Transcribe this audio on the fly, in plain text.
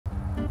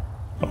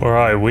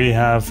Alright, we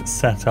have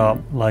set up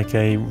like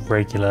a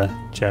regular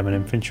German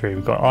infantry.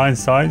 We've got iron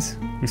sights,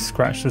 we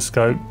scratched the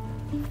scope,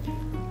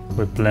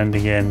 we're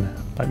blending in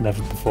like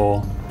never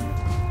before.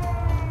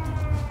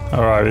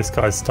 Alright, this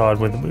guy's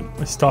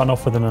we're starting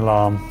off with an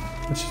alarm.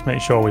 Let's just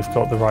make sure we've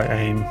got the right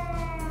aim.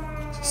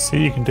 So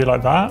see, you can do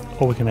like that,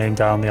 or we can aim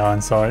down the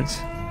iron sights.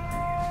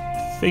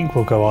 I think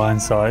we'll go iron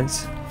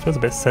sights. Feels a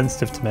bit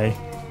sensitive to me.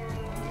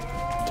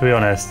 To be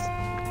honest,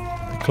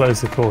 the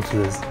closer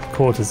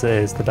quarters it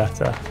is, the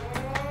better.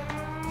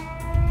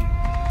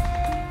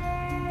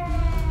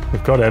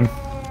 We've got him,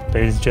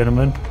 ladies and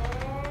gentlemen.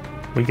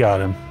 We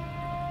got him.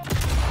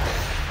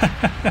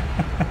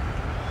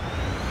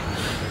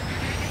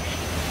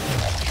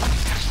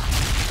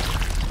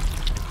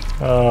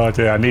 Oh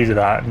dear, I needed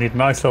that. I need a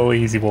nice little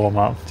easy warm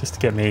up just to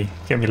get me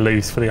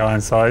loose for the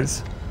iron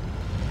sights.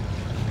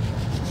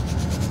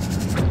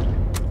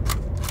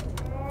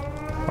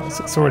 Right,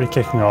 so it's already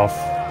kicking off.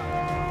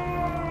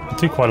 I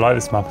do quite like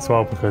this map as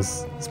well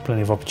because there's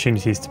plenty of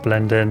opportunities to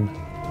blend in.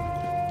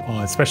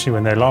 Oh, especially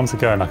when the alarms are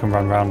going, I can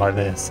run around like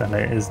this and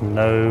it is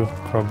no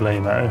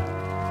problemo.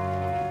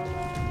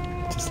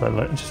 Just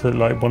look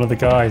like one of the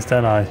guys,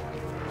 don't I?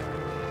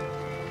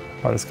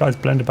 Right, this guy's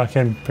blended back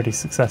in pretty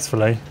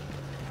successfully.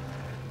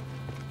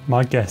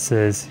 My guess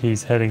is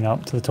he's heading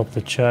up to the top of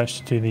the church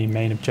to do the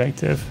main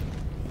objective.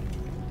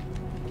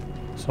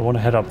 So I want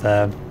to head up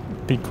there,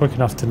 be quick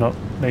enough to not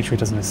make sure he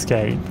doesn't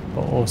escape,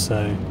 but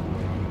also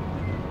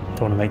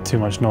don't want to make too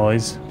much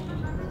noise.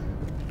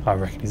 I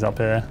reckon he's up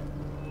here.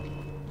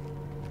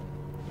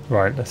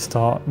 Right, let's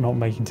start not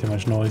making too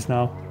much noise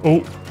now. Oh,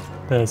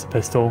 there's a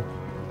pistol.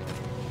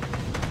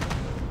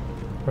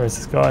 Where is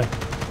this guy?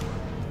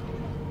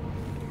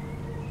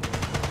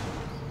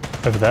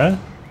 Over there?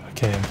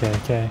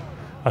 Okay.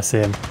 I see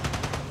him.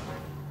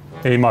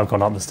 He might have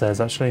gone up the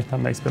stairs actually. That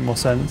makes a bit more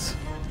sense.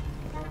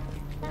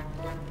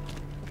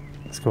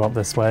 Let's go up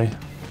this way.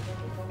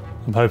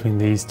 I'm hoping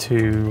these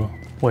two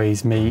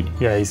ways meet.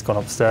 Yeah, he's gone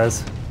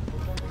upstairs.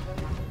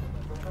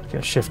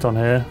 Get a shift on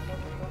here.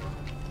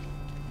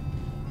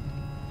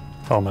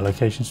 Oh, my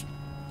location's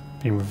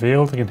been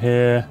revealed. I can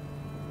hear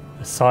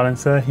a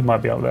silencer. He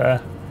might be up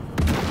there.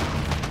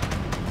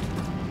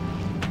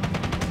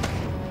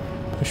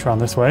 Push around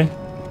this way.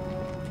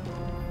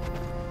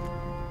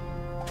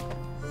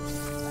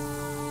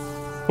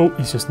 Oh,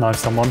 he's just knifed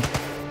someone.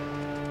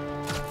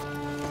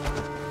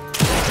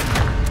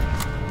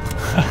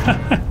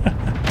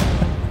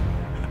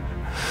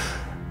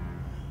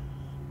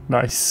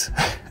 Nice.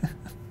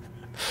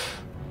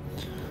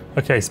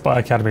 Okay, Spy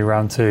Academy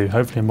round 2.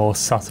 Hopefully a more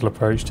subtle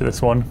approach to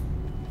this one.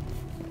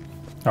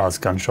 Oh, it's a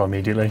gunshot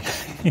immediately.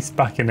 He's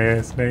back in here,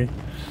 isn't he?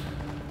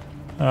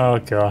 Oh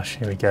gosh,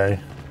 here we go.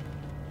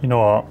 You know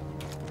what?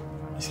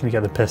 He's going to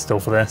get the pistol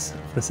for this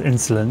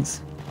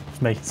insolence,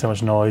 for making so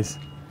much noise.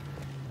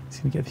 He's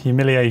going to get the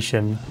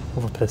humiliation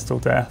of a pistol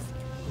death.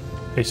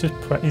 He's just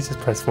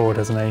pressed forward,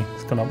 hasn't he?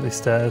 He's gone up these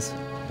stairs.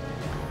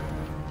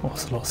 Oh,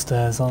 there's a lot of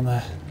stairs, aren't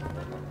there?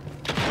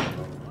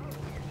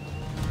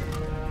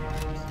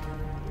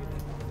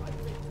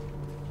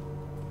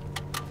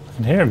 I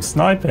can hear him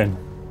sniping.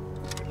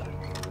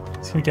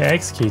 He's going to get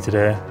executed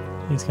here.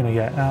 He's going to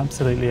get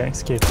absolutely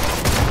executed.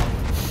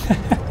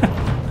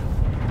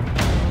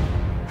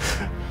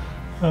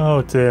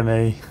 Oh dear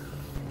me.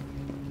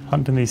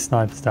 Hunting these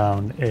snipers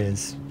down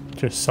is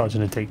just such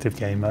an addictive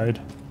game mode.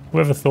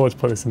 Whoever thought to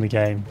put this in the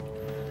game,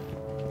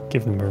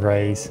 give them a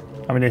raise.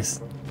 I mean,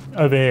 it's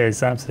over here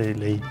is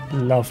absolutely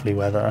lovely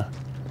weather.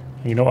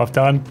 And you know what I've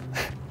done?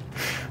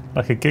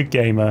 Like a good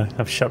gamer,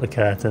 I've shut the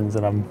curtains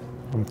and I'm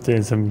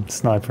doing some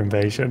sniper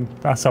invasion.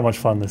 That's how much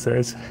fun this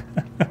is.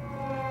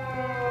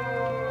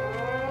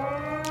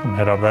 I'm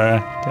head up there,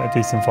 get a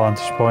decent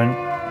vantage point.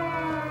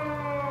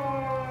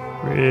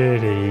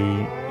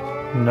 Really,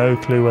 no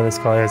clue where this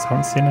guy is.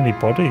 Haven't seen any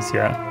bodies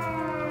yet.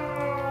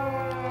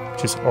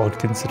 Which is odd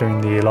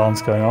considering the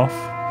alarm's going off.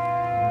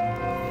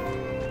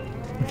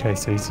 Okay,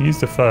 so he's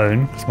used the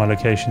phone because my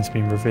location's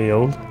been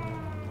revealed.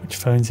 Which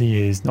phone's he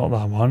used? Not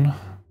that one.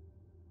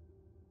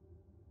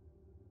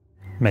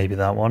 Maybe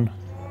that one.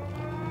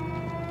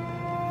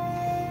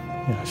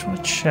 Yeah, I just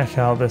want to check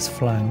out this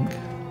flank.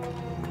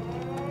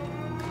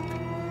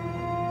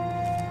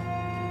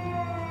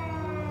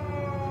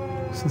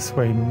 This is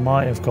where he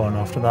might have gone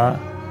after that.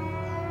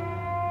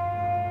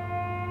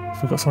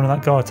 Have we got someone in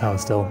that guard tower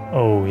still?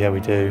 Oh, yeah,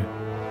 we do.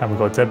 And we've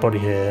got a dead body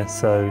here,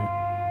 so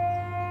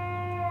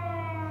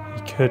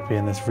he could be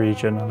in this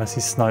region unless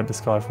he sniped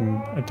this guy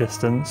from a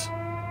distance.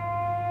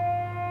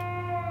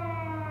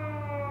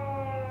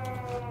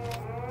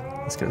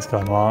 Let's get this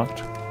guy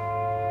marked.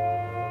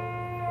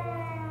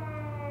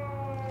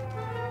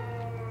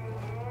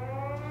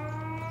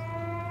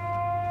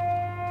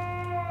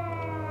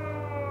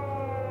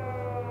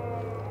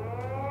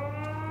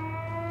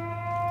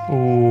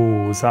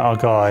 Ooh, is that our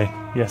guy?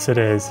 Yes, it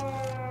is.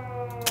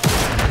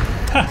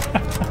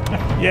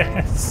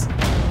 Yes!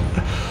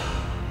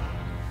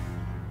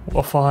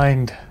 What a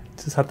find.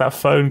 Just had that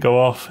phone go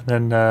off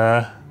and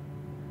then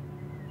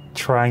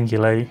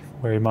triangulate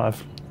where he might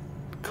have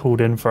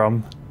called in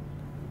from.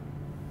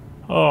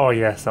 Oh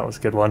yes, that was a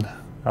good one.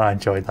 I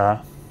enjoyed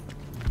that.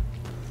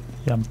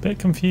 Yeah, I'm a bit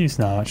confused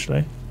now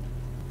actually.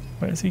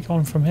 Where's he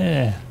gone from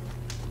here?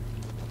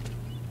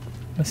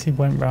 Unless he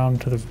went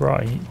round to the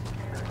right.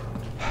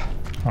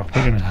 Oh,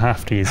 we're going to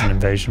have to use an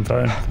invasion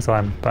phone because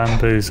I'm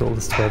bamboozled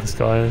as to where this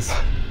guy is.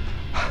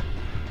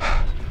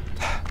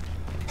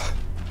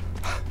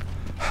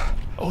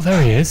 Oh,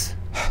 there he is.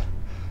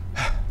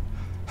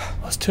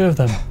 There's two of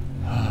them.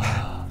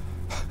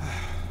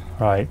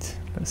 Right,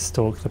 let's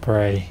stalk the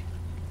prey.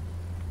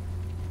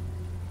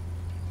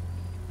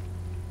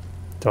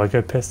 Do I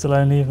go pistol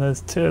only if there's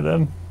two of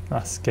them?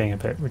 That's getting a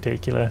bit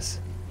ridiculous.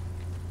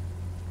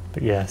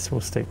 But yes, we'll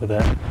stick with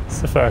it. It's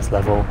the first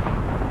level.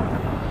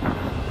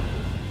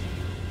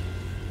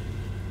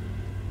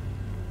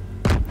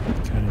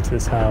 Going into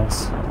this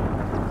house.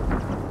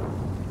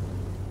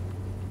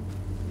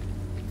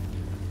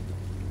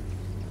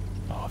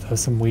 Oh,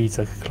 there's some weeds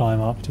I could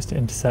climb up just to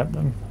intercept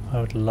them.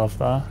 I would love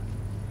that.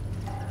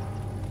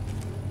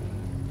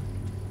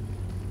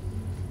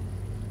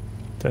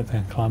 Don't think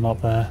I can climb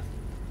up there.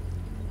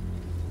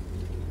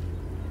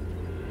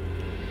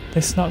 They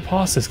snuck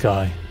past this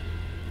guy.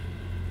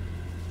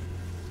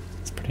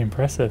 It's pretty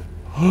impressive.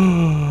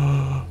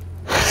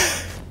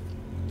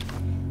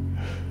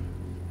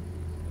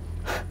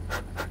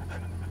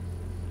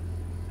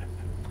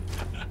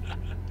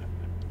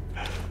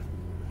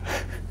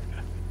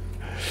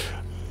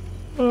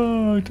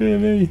 Oh dear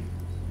me.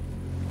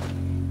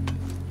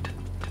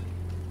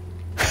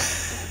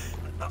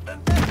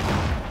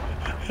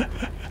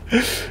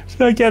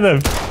 Should I get him?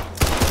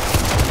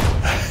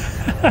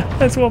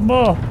 There's one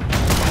more.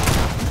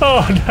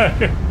 Oh no!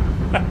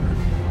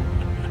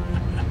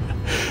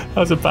 That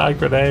was a bad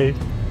grenade.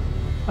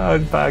 That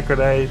was a bad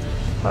grenade.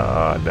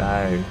 Oh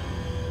no.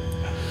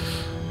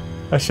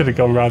 I should have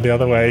gone around the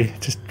other way.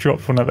 Just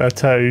dropped one at their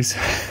toes.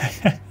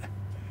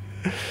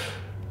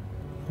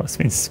 Must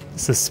mean it's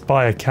a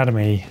Spy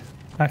Academy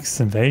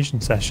Axis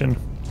invasion session.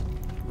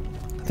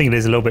 I think it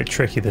is a little bit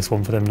tricky this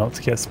one for them not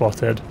to get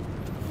spotted.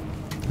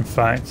 In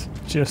fact,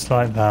 just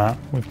like that,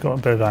 we've got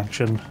a bit of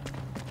action.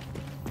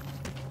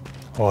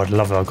 Oh, I'd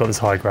love it. I've got this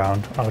high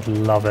ground. I would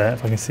love it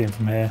if I can see him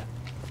from here.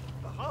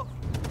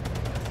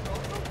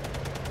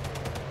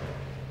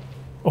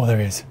 Oh, there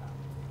he is.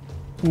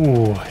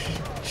 Ooh,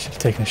 should have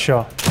taken a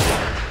shot.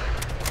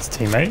 It's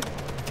teammate.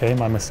 Okay,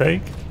 my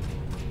mistake.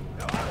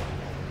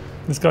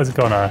 This guy's a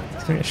goner.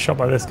 He's gonna get shot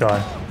by this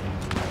guy.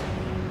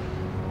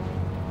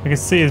 I can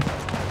see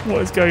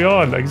what is going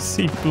on. I can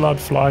see blood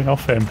flying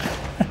off him.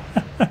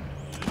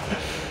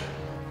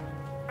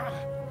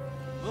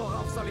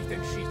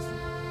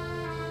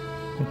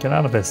 Get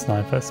out of this,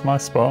 sniper. It's my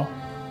spot.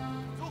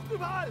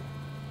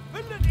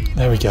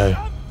 There we go.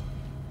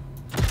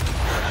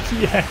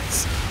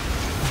 Yes!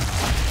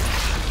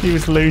 He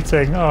was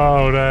looting.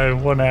 Oh no,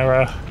 one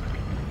error.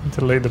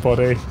 To loot the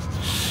body.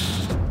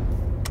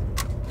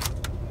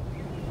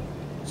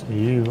 So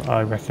you,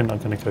 I reckon, are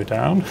going to go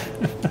down.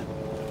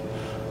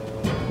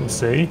 We'll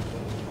see.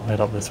 I'll head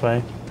up this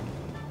way.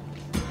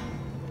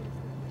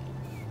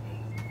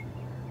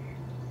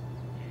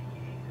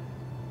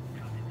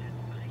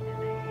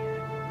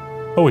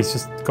 Oh, he's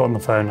just got on the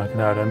phone. I can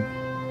hear him.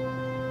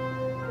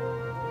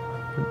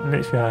 I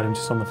literally heard him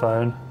just on the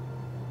phone.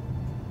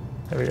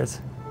 There he is.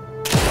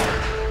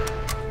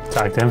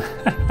 Tagged him.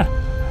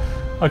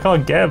 I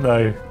can't get him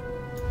though.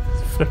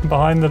 He's flipping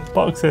behind the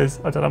boxes.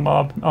 I don't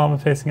have armor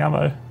piercing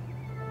ammo.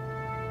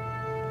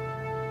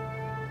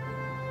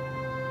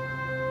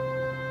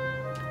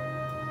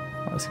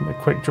 That's gonna be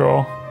a quick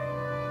draw.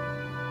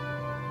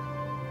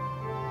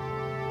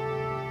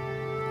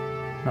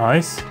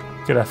 Nice.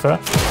 Good effort.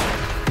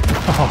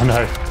 Oh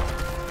no.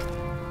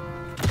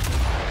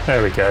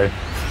 There we go.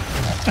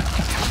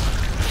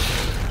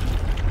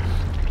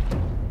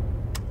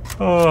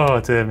 Oh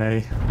dear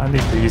me. I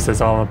need to use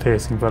those armor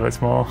piercing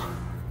bullets more.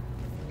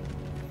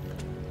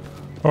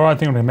 Alright, I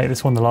think I'm going to make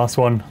this one the last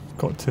one.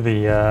 Got to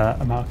the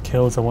amount of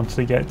kills I wanted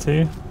to get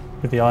to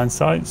with the iron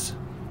sights.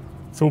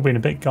 It's all been a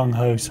bit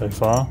gung-ho so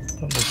far,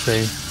 but we'll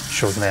see.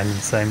 Sure it's going to end in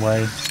the same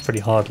way. It's a pretty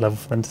hard level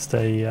for them to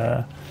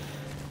stay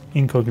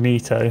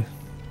incognito.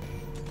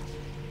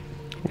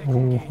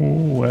 Ooh,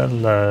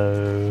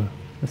 hello,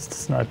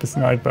 Mr.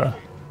 Sniper.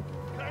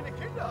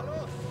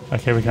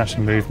 Okay, we can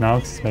actually move now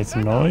because he's made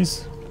some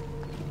noise.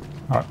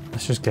 Alright,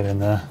 let's just get in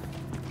there.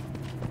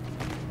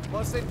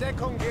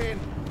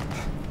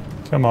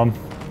 Come on,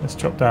 let's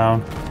drop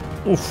down.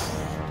 Oof.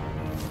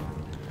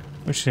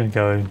 We're just going to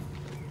go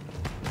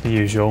the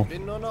usual.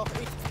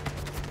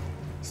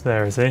 So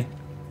there is he.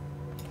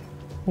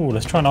 Ooh,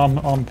 let's try an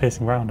arm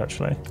piercing round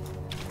actually.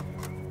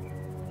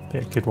 Be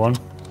a good one.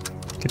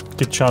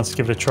 Good chance to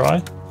give it a try.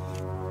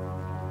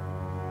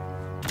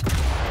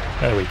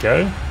 There we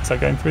go. Is that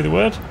going through the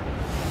wood?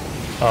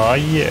 Oh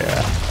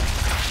yeah.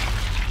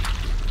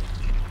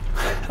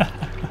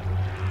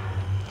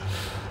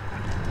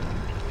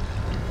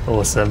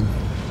 Awesome.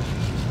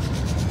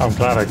 I'm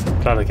glad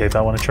I gave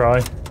that one a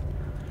try.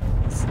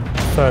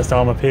 First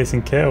armor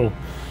piercing kill.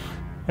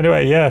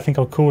 Anyway, yeah, I think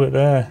I'll call it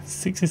there.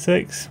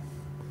 66.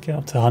 Get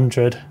up to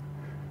 100.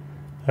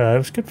 It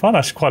was good fun. I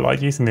actually quite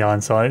like using the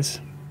iron sights.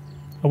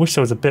 I wish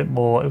there was a bit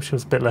more. I wish there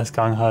was a bit less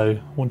gung ho.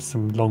 I wanted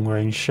some long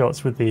range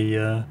shots with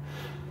the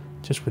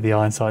just with the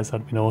iron sights.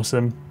 That'd been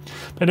awesome.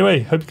 But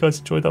anyway, hope you guys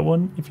enjoyed that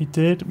one. If you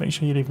did, make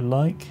sure you leave a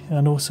like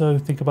and also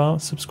think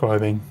about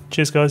subscribing.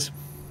 Cheers, guys.